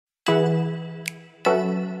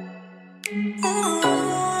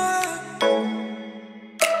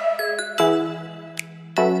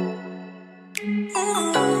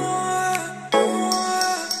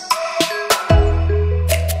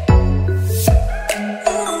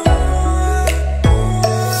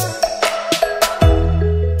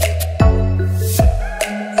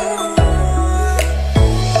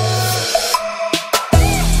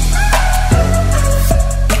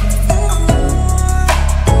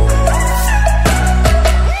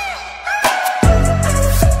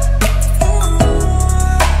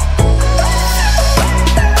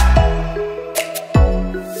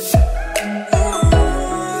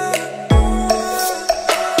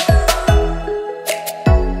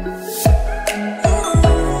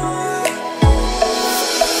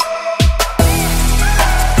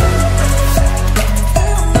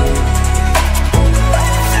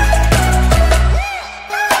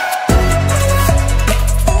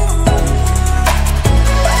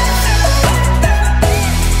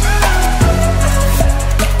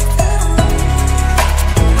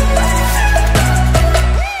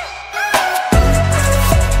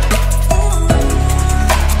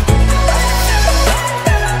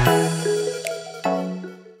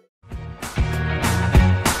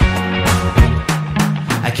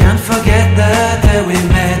forget the day we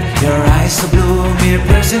met. Your eyes so blue, me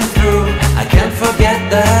piercing through. I can't forget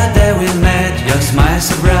the day we met. Your smile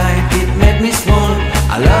so bright, it made me swoon.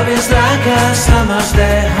 Our love is like a summer's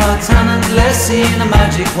day, hot and endless in a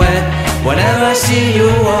magic way. Whenever I see you,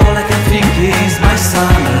 all I can think is my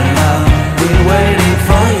summer love. Been waiting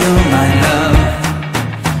for you, my love.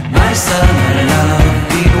 My summer love,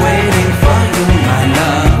 been waiting for you, my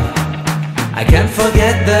love. I can't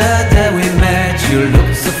forget the day we met. You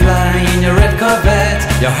looked so fly in your red Corvette.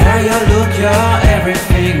 Your hair, your look, your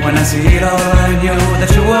everything. When I see it all, I knew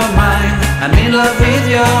that you were mine. I'm in love with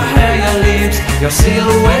your hair, your lips, your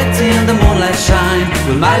silhouette in the moonlight shine.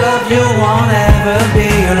 With my love you won't ever be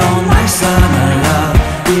alone. My summer love,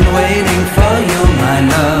 been waiting for you, my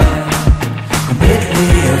love.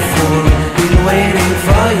 Completely a fool, been waiting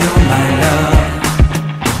for you, my love.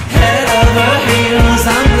 Head over heels,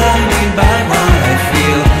 I'm blinded by what I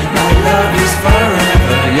feel. My love is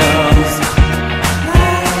forever yours.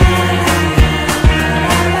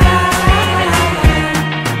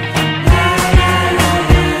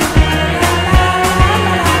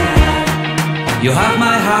 You have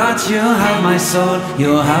my heart, you have my soul,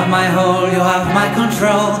 you have my whole, you have my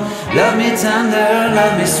control. Love me tender,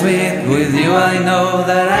 love me sweet. With you I know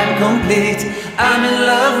that I'm complete. I'm in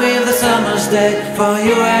love with the summer's day. For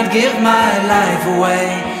you I'd give my life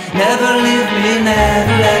away. Never leave me,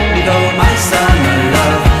 never let me go. My summer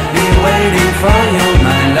love, been waiting for you,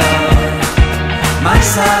 my love. My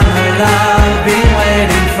summer love, been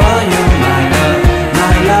waiting for you.